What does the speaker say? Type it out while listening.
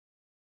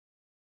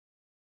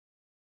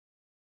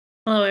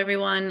Hello,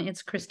 everyone.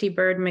 It's Kristy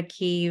Bird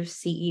MaKieve,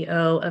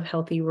 CEO of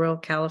Healthy Rural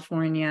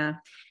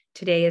California.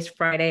 Today is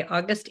Friday,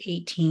 August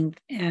 18th,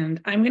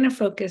 and I'm going to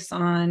focus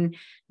on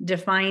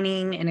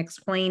defining and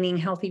explaining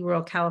Healthy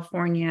Rural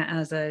California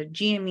as a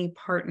GME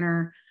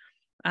partner,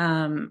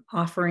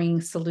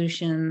 offering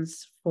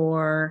solutions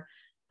for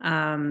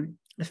the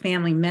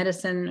family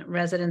medicine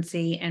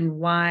residency and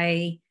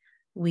why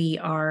we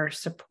are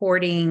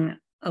supporting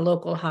a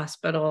local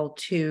hospital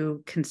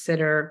to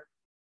consider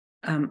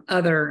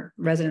other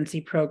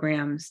residency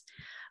programs.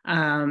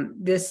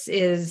 This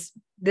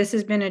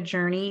has been a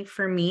journey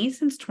for me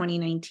since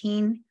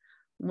 2019,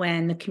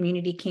 when the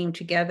community came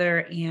together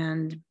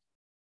and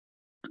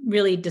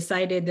really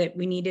decided that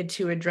we needed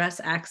to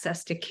address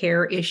access to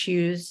care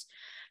issues.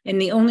 And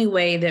the only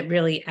way that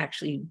really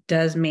actually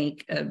does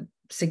make a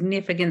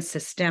significant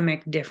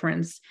systemic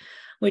difference,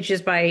 which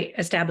is by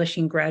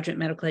establishing graduate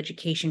medical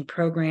education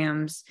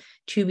programs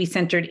to be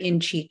centered in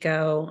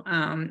Chico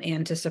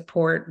and to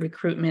support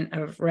recruitment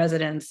of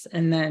residents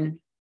and then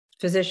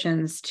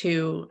physicians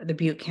to the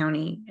Butte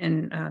County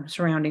and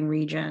surrounding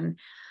region.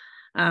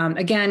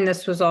 Again,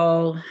 this was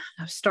all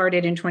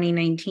started in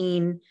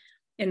 2019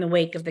 in the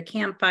wake of the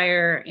Camp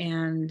Fire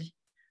and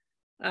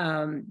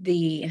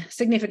the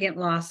significant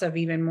loss of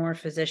even more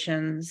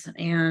physicians.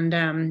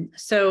 And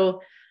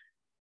so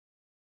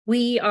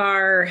we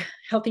are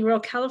Healthy Rural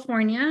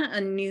California,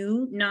 a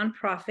new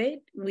nonprofit.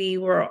 We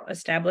were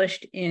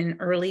established in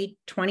early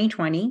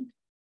 2020,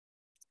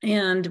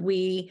 and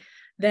we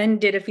then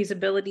did a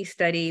feasibility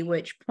study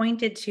which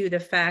pointed to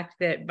the fact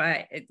that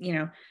by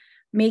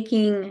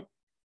making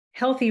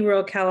Healthy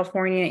Rural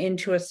California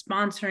into a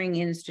sponsoring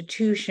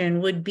institution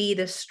would be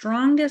the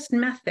strongest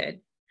method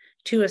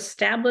to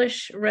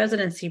establish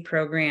residency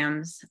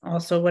programs,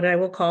 also what I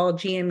will call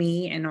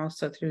GME, and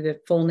also through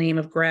the full name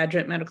of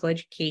graduate medical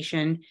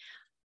education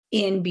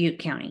in Butte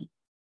County.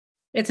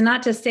 It's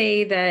not to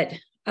say that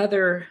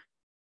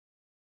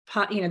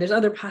there's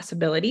other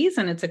possibilities,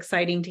 and it's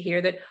exciting to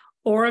hear that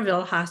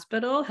Oroville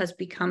Hospital has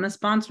become a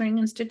sponsoring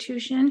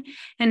institution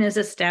and is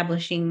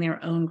establishing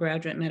their own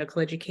graduate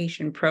medical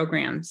education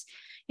programs.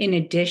 In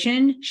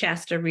addition,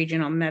 Shasta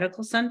Regional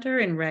Medical Center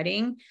in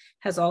Redding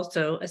has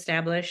also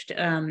established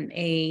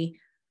a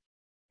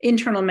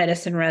internal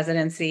medicine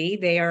residency.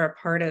 They are a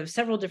part of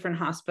several different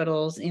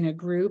hospitals in a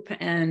group,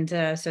 and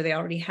so they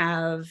already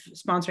have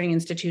sponsoring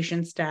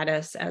institution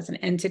status as an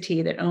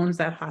entity that owns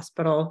that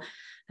hospital.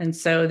 And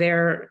so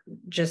they're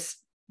just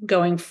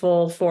going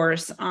full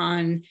force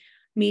on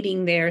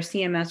meeting their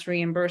CMS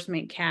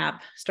reimbursement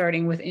cap,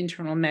 starting with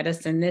internal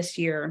medicine this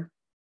year.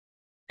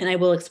 And I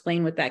will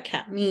explain what that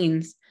cap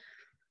means.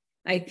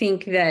 I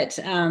think that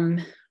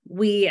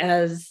we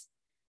as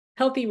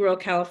Healthy Rural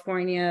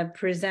California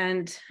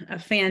present a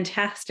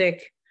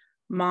fantastic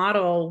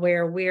model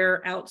where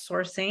we're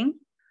outsourcing,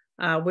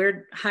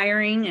 we're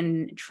hiring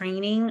and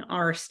training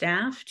our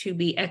staff to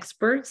be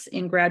experts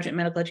in graduate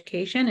medical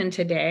education. And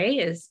today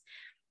is,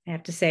 I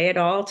have to say it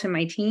all to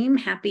my team,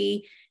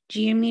 happy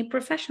GME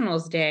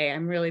Professionals Day.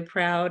 I'm really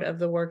proud of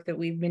the work that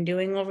we've been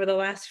doing over the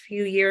last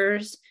few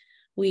years.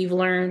 We've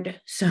learned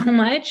so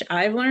much.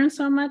 I've learned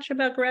so much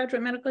about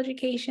graduate medical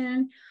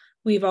education.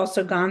 We've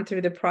also gone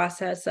through the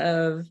process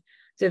of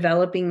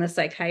developing the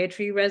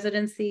psychiatry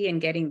residency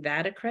and getting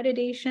that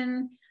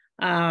accreditation.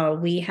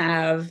 We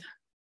have,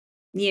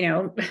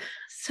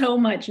 so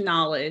much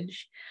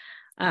knowledge.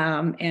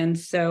 And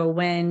so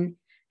when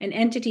an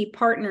entity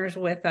partners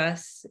with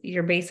us,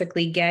 you're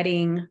basically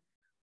getting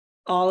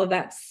all of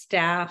that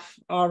staff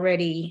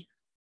already,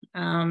 a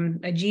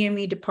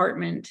GME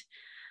department,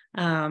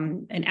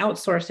 an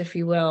outsource, if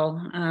you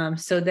will,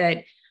 so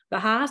that the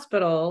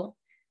hospital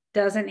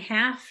doesn't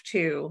have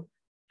to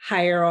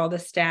hire all the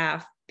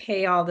staff,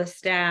 pay all the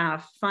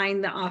staff,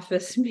 find the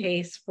office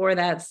space for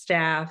that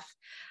staff,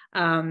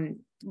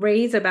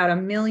 raise about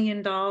 $1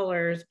 million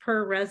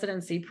per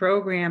residency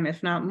program,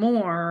 if not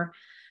more,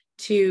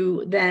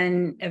 to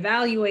then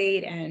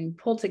evaluate and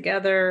pull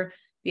together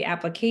the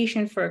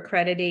application for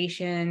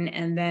accreditation,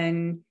 and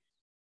then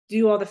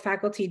do all the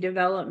faculty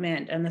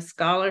development and the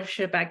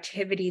scholarship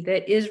activity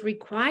that is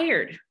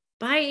required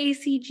by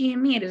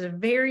ACGME. It is a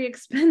very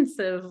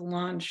expensive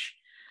launch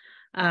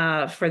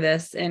for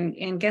this.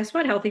 And guess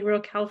what? Healthy Rural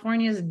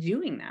California is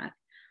doing that.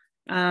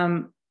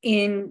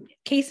 In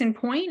case in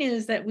point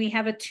is that we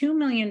have a $2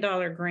 million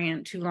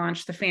grant to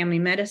launch the family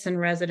medicine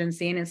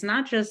residency. And it's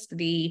not just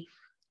the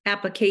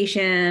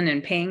application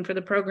and paying for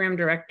the program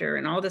director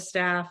and all the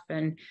staff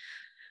and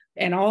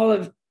all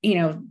of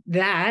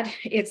that.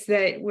 It's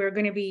that we're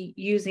going to be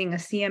using a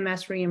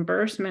CMS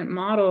reimbursement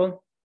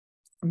model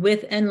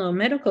with Enloe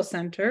Medical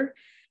Center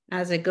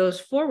as it goes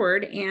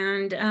forward.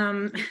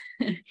 And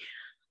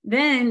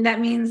then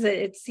that means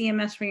that it's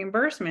CMS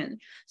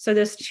reimbursement. So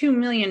this $2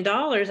 million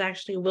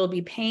actually will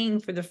be paying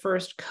for the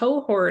first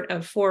cohort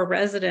of 4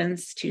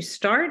 residents to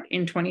start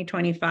in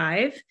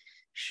 2025,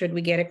 should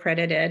we get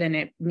accredited and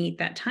it meet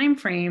that time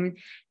frame.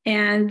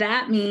 And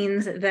that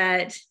means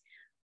that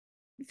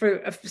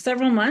for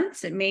several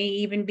months, it may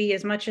even be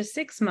as much as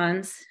 6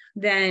 months,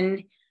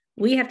 then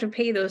we have to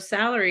pay those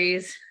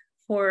salaries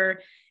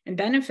and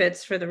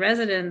benefits for the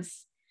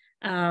residents.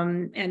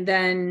 And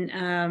then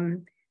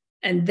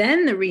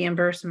the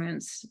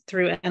reimbursements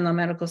through Enloe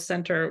Medical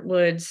Center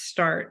would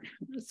start.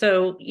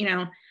 So,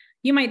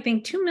 you might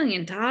think $2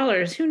 million,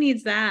 who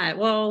needs that?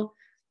 Well,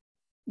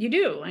 you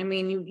do. I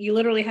mean, you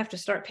literally have to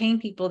start paying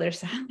people their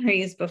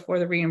salaries before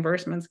the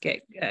reimbursements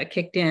get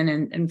kicked in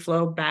and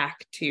flow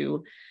back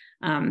to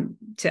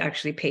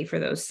actually pay for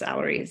those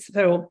salaries.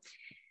 So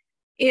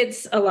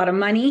it's a lot of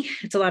money.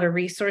 It's a lot of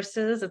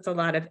resources. It's a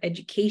lot of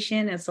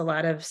education. It's a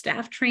lot of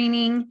staff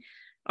training.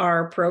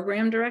 Our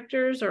program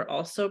directors are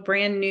also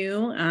brand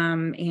new,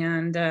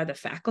 and the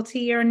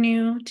faculty are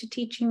new to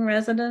teaching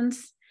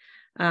residents.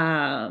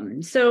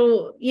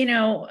 So,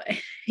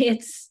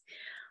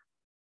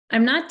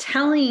 I'm not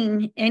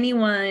telling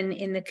anyone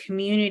in the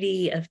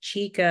community of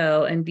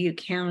Chico and Butte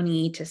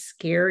County to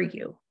scare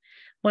you.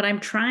 What I'm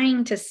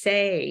trying to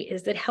say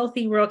is that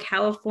Healthy Rural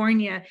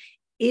California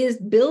is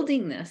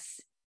building this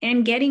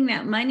and getting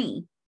that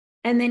money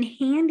and then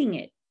handing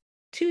it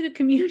to the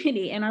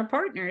community and our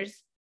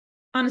partners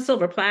on a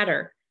silver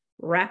platter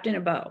wrapped in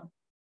a bow.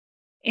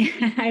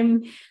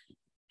 And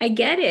I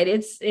get it.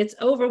 It's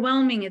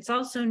overwhelming. It's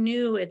also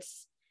new.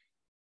 It's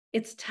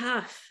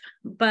tough,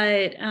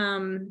 but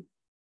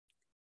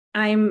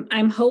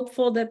I'm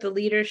hopeful that the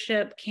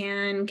leadership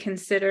can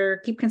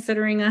keep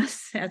considering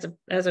us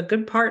as a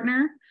good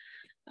partner.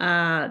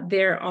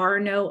 There are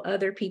no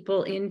other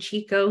people in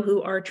Chico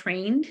who are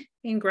trained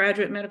in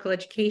graduate medical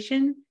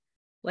education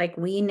like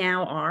we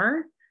now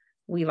are.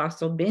 We've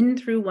also been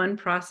through one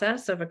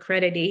process of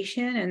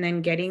accreditation and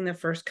then getting the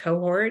first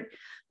cohort.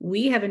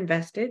 We have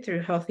invested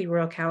through Healthy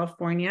Rural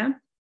California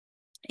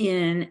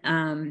in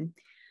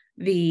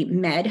the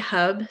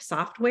MedHub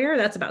software.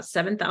 That's about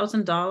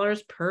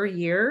 $7,000 per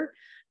year.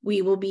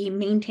 We will be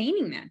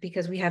maintaining that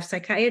because we have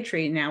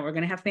psychiatry now. We're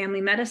going to have family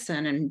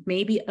medicine and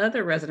maybe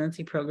other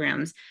residency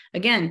programs.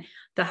 Again,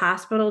 the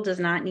hospital does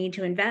not need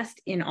to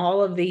invest in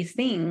all of these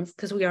things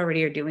because we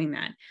already are doing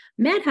that.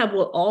 MedHub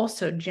will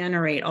also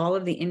generate all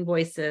of the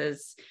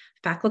invoices,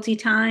 faculty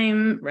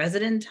time,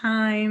 resident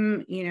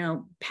time,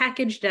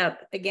 packaged up,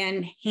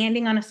 again,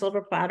 handing on a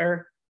silver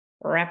platter,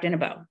 wrapped in a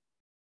bow.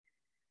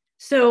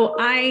 So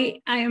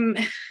I'm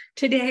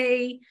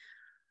today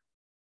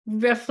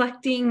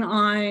reflecting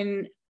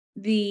on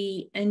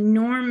the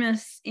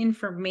enormous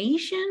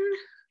information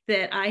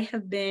that I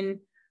have been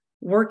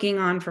working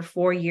on for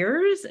 4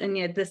 years, and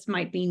yet this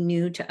might be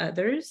new to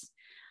others.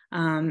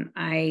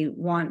 I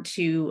want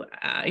to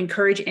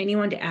encourage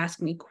anyone to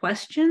ask me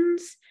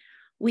questions.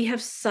 We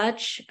have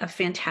such a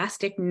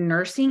fantastic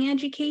nursing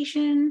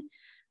education,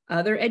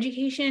 other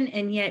education,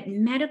 and yet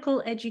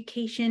medical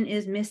education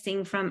is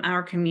missing from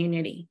our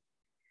community.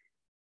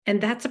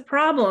 And that's a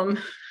problem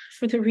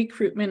for the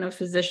recruitment of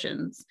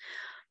physicians.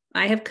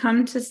 I have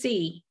come to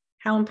see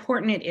how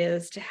important it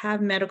is to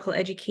have medical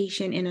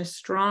education in a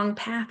strong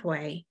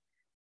pathway.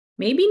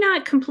 Maybe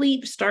not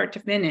complete start to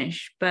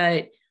finish,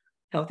 but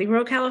Healthy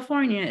Rural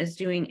California is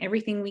doing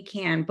everything we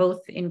can,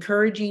 both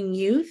encouraging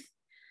youth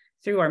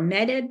through our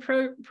med-ed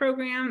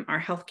program, our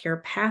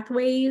healthcare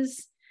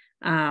pathways,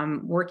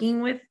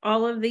 working with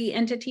all of the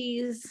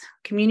entities,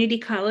 community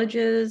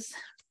colleges,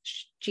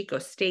 Chico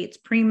State's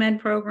pre-med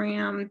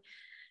program,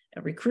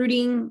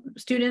 recruiting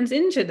students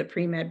into the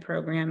pre-med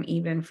program,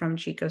 even from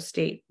Chico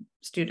State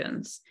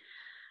students.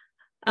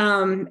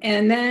 And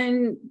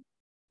then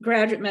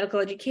graduate medical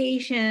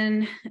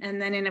education.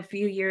 And then in a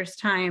few years'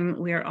 time,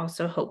 we are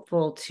also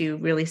hopeful to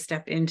really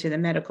step into the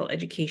medical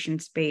education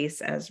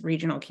space as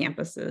regional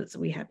campuses.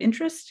 We have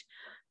interest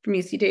from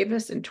UC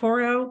Davis and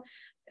Toro,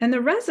 and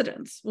the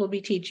residents will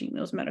be teaching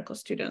those medical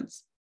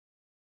students.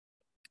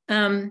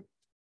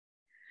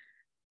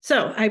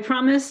 So I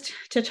promised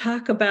to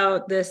talk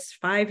about this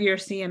 5-year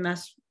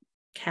CMS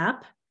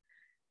cap.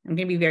 I'm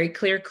going to be very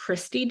clear.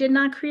 Kristy did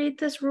not create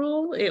this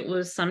rule. It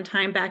was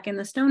sometime back in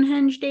the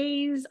Stonehenge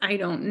days. I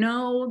don't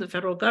know. The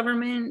federal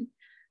government,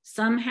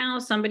 somehow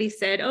somebody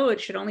said, oh,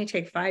 it should only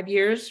take 5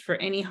 years for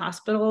any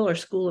hospital or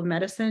school of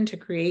medicine to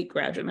create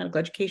graduate medical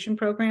education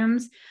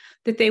programs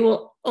that they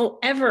will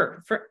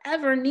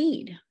forever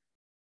need.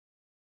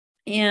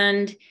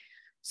 And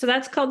so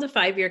that's called the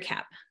 5-year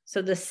cap.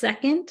 So the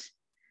second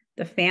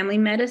the family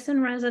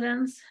medicine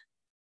residents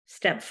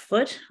step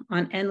foot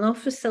on Enloe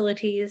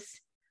facilities,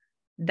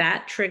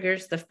 that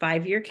triggers the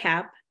 5-year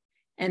cap.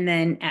 And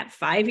then at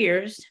 5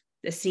 years,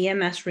 the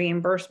CMS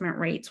reimbursement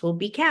rates will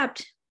be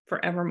capped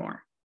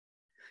forevermore.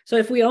 So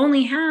if we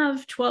only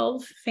have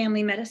 12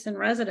 family medicine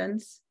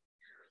residents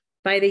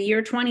by the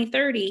year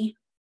 2030,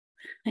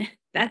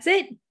 that's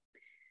it.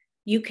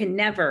 You can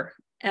never,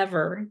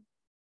 ever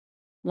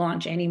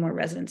launch any more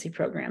residency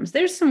programs.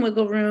 There's some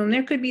wiggle room.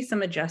 There could be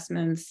some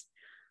adjustments,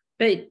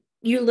 but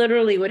you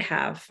literally would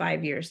have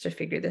 5 years to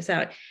figure this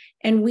out.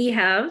 And we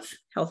have,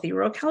 Healthy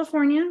Rural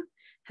California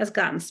has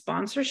gotten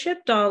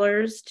sponsorship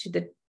dollars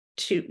to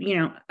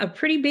a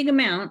pretty big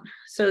amount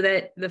so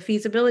that the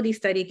feasibility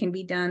study can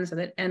be done so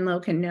that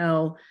Enloe can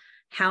know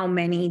how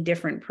many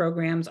different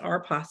programs are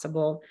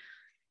possible.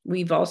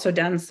 We've also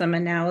done some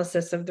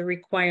analysis of the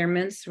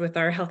requirements with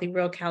our Healthy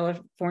Rural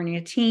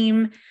California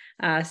team.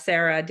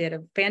 Sarah did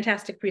a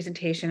fantastic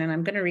presentation, and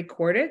I'm going to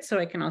record it so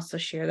I can also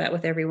share that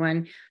with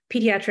everyone.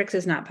 Pediatrics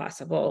is not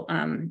possible.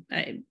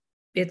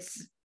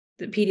 It's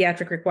the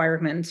pediatric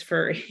requirements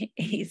for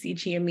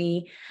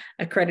ACGME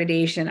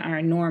accreditation are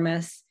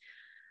enormous,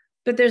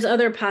 but there's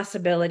other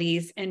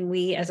possibilities, and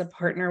we as a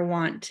partner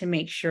want to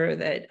make sure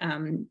that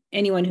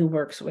anyone who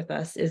works with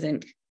us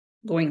isn't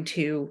going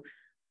to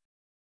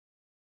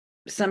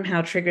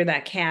somehow trigger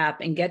that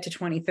cap and get to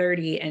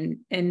 2030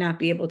 and not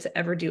be able to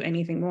ever do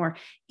anything more,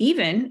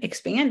 even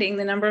expanding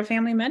the number of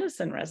family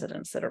medicine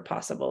residents that are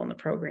possible in the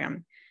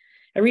program.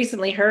 I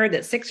recently heard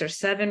that 6 or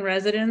 7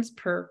 residents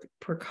per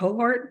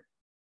cohort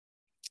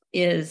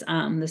is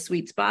the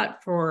sweet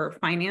spot for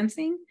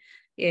financing.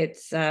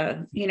 It's,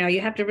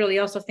 you have to really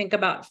also think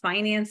about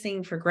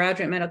financing for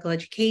graduate medical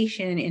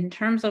education in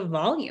terms of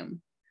volume.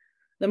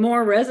 The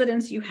more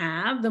residents you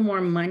have, the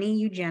more money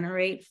you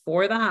generate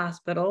for the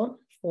hospital,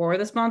 for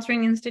the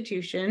sponsoring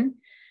institution,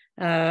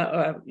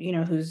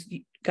 who's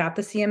got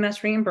the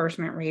CMS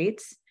reimbursement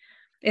rates.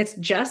 It's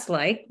just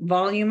like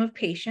volume of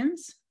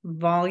patients,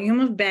 volume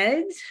of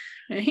beds,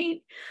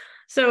 right?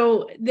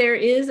 So there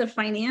is a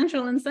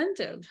financial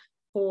incentive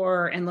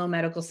for Enloe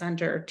Medical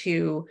Center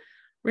to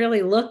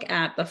really look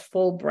at the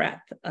full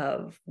breadth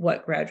of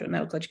what graduate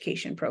medical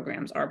education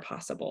programs are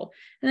possible,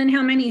 and then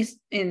how many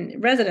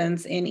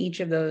residents in each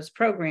of those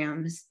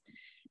programs.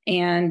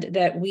 And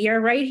that we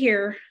are right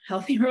here,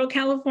 Healthy Rural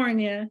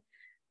California,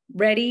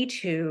 ready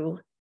to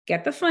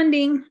get the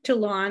funding to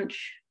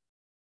launch,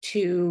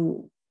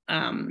 to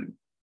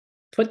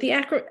put the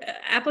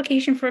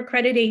application for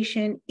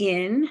accreditation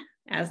in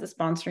as the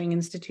sponsoring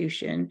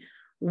institution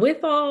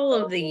with all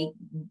of the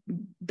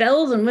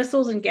bells and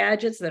whistles and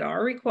gadgets that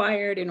are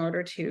required in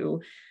order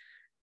to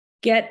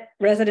get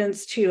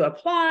residents to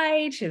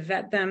apply, to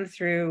vet them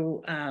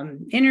through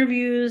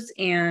interviews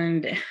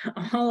and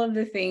all of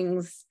the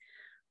things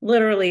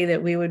literally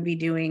that we would be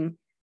doing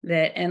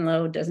that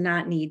Enloe does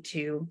not need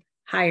to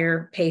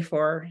hire, pay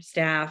for,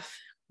 staff,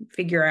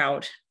 figure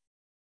out,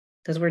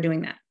 because we're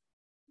doing that.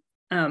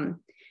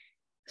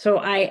 So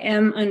I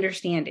am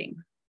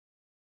understanding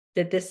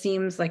that this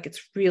seems like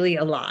it's really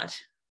a lot.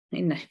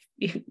 And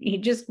you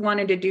just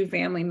wanted to do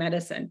family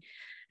medicine.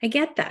 I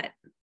get that.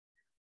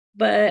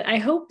 But I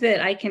hope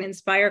that I can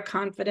inspire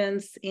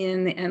confidence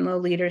in the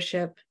Enloe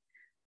leadership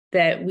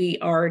that we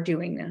are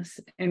doing this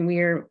and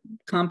we're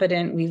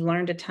competent. We've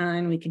learned a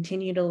ton. We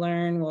continue to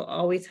learn. We'll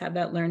always have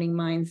that learning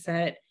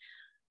mindset.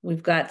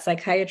 We've got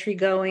psychiatry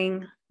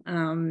going,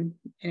 and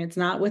it's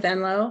not with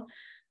Enloe,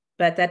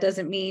 but that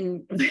doesn't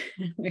mean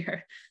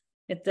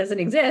it doesn't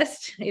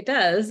exist. It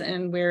does.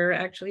 And we're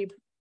actually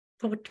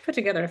put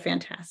together a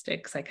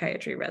fantastic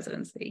psychiatry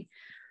residency.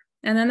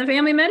 And then the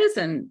family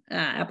medicine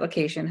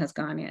application has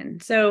gone in.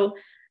 So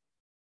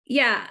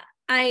yeah,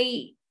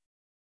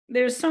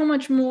 there's so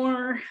much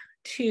more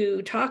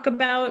to talk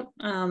about.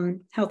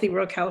 Healthy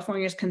Rural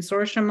California's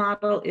consortium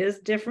model is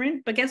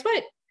different, but guess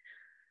what?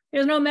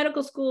 There's no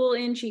medical school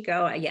in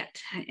Chico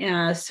yet.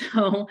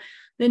 So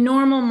the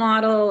normal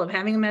model of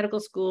having a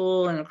medical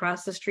school and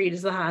across the street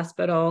is the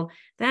hospital,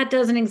 that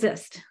doesn't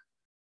exist.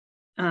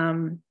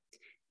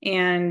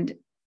 And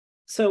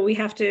so we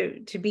have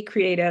to be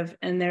creative,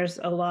 and there's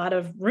a lot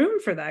of room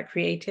for that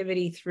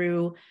creativity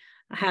through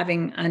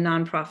having a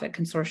nonprofit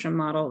consortium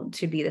model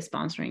to be the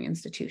sponsoring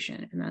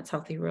institution, and that's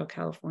Healthy Rural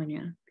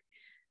California.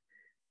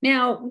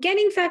 Now,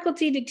 getting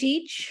faculty to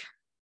teach,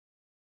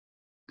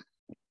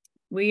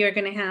 we are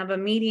going to have a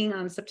meeting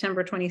on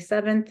September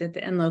 27th at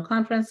the Enloe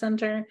Conference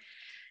Center,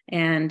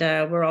 and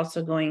we're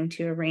also going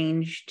to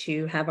arrange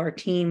to have our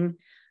team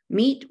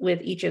meet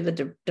with each of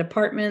the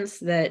departments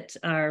that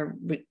are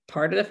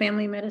part of the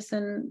family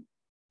medicine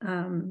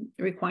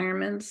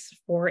requirements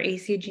for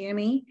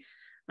ACGME.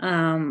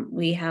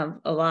 We have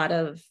a lot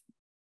of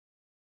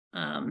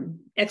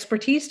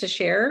expertise to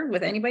share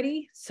with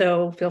anybody,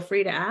 so feel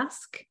free to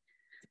ask.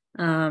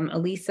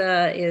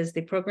 Elisa is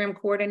the program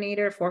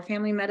coordinator for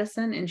family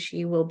medicine, and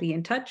she will be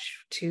in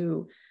touch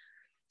to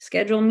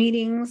schedule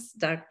meetings.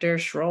 Dr.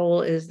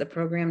 Schroll is the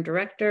program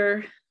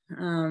director.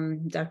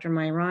 Dr.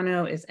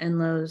 Mairano is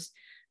Enloe's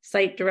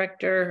site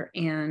director,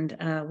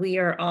 and we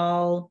are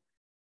all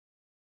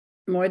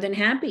more than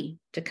happy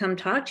to come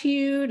talk to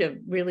you to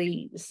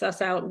really suss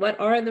out what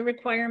are the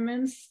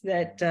requirements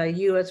that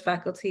you as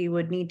faculty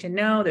would need to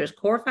know. There's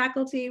core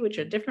faculty, which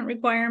are different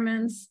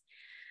requirements.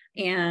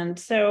 And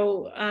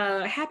so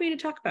happy to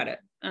talk about it.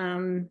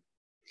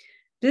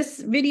 This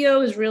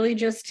video is really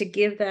just to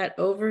give that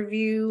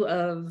overview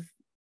of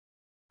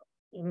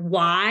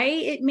why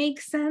it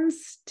makes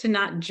sense to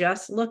not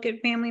just look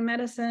at family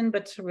medicine,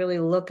 but to really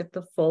look at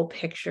the full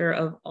picture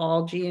of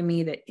all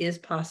GME that is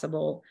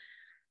possible,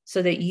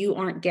 so that you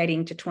aren't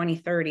getting to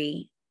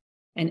 2030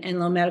 and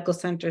Enloe Medical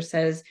Center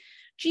says,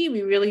 gee,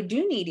 we really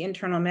do need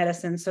internal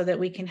medicine so that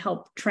we can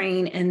help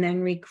train and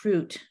then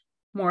recruit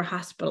more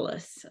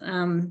hospitalists,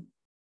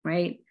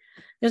 right?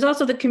 There's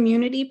also the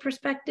community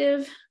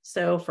perspective.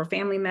 So for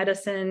family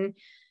medicine,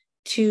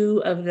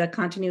 2 of the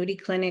continuity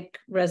clinic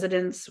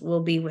residents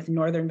will be with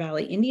Northern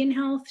Valley Indian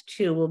Health,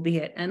 2 will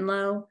be at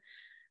Enloe.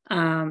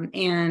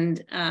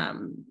 Northern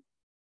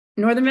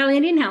Valley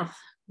Indian Health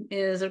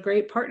is a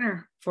great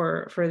partner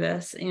for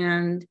this.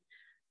 And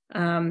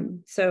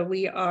so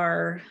we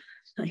are,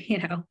 you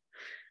got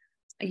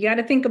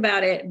to think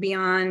about it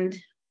beyond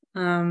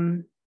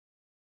an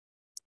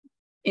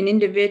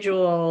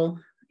individual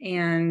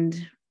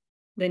and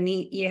the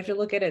need. You have to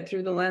look at it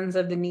through the lens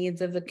of the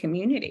needs of the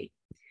community.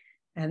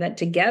 And that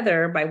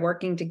together, by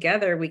working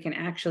together, we can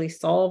actually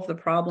solve the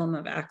problem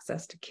of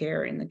access to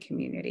care in the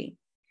community.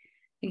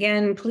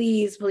 Again,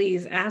 please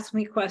ask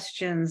me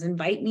questions,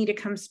 invite me to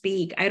come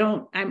speak.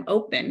 I'm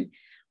open.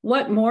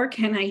 What more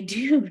can I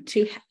do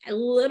to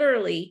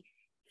literally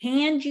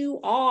hand you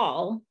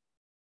all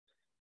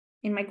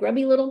in my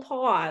grubby little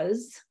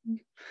paws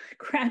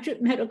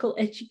graduate medical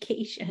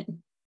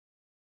education?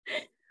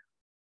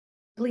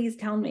 Please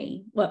tell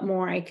me what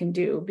more I can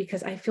do,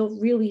 because I feel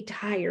really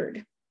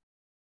tired.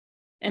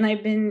 And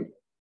I've been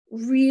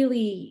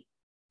really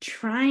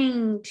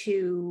trying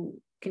to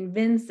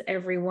convince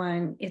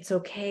everyone it's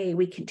okay.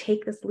 We can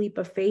take this leap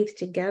of faith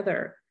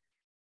together.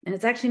 And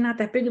it's actually not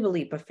that big of a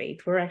leap of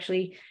faith. We're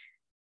actually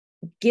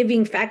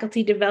giving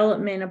faculty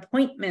development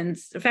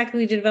appointments,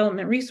 faculty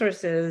development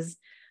resources,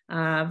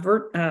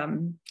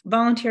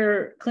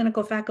 volunteer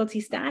clinical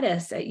faculty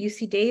status at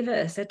UC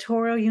Davis, at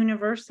Touro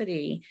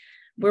University.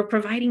 We're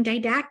providing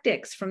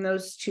didactics from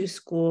those 2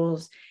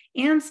 schools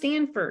and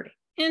Stanford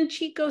and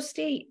Chico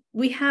State.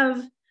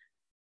 We're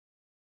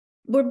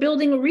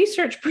building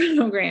research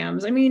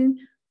programs. I mean,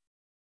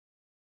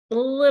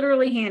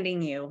 literally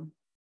handing you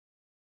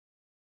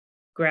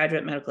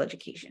graduate medical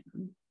education.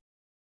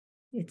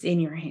 It's in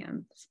your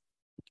hands.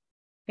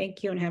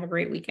 Thank you and have a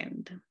great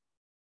weekend.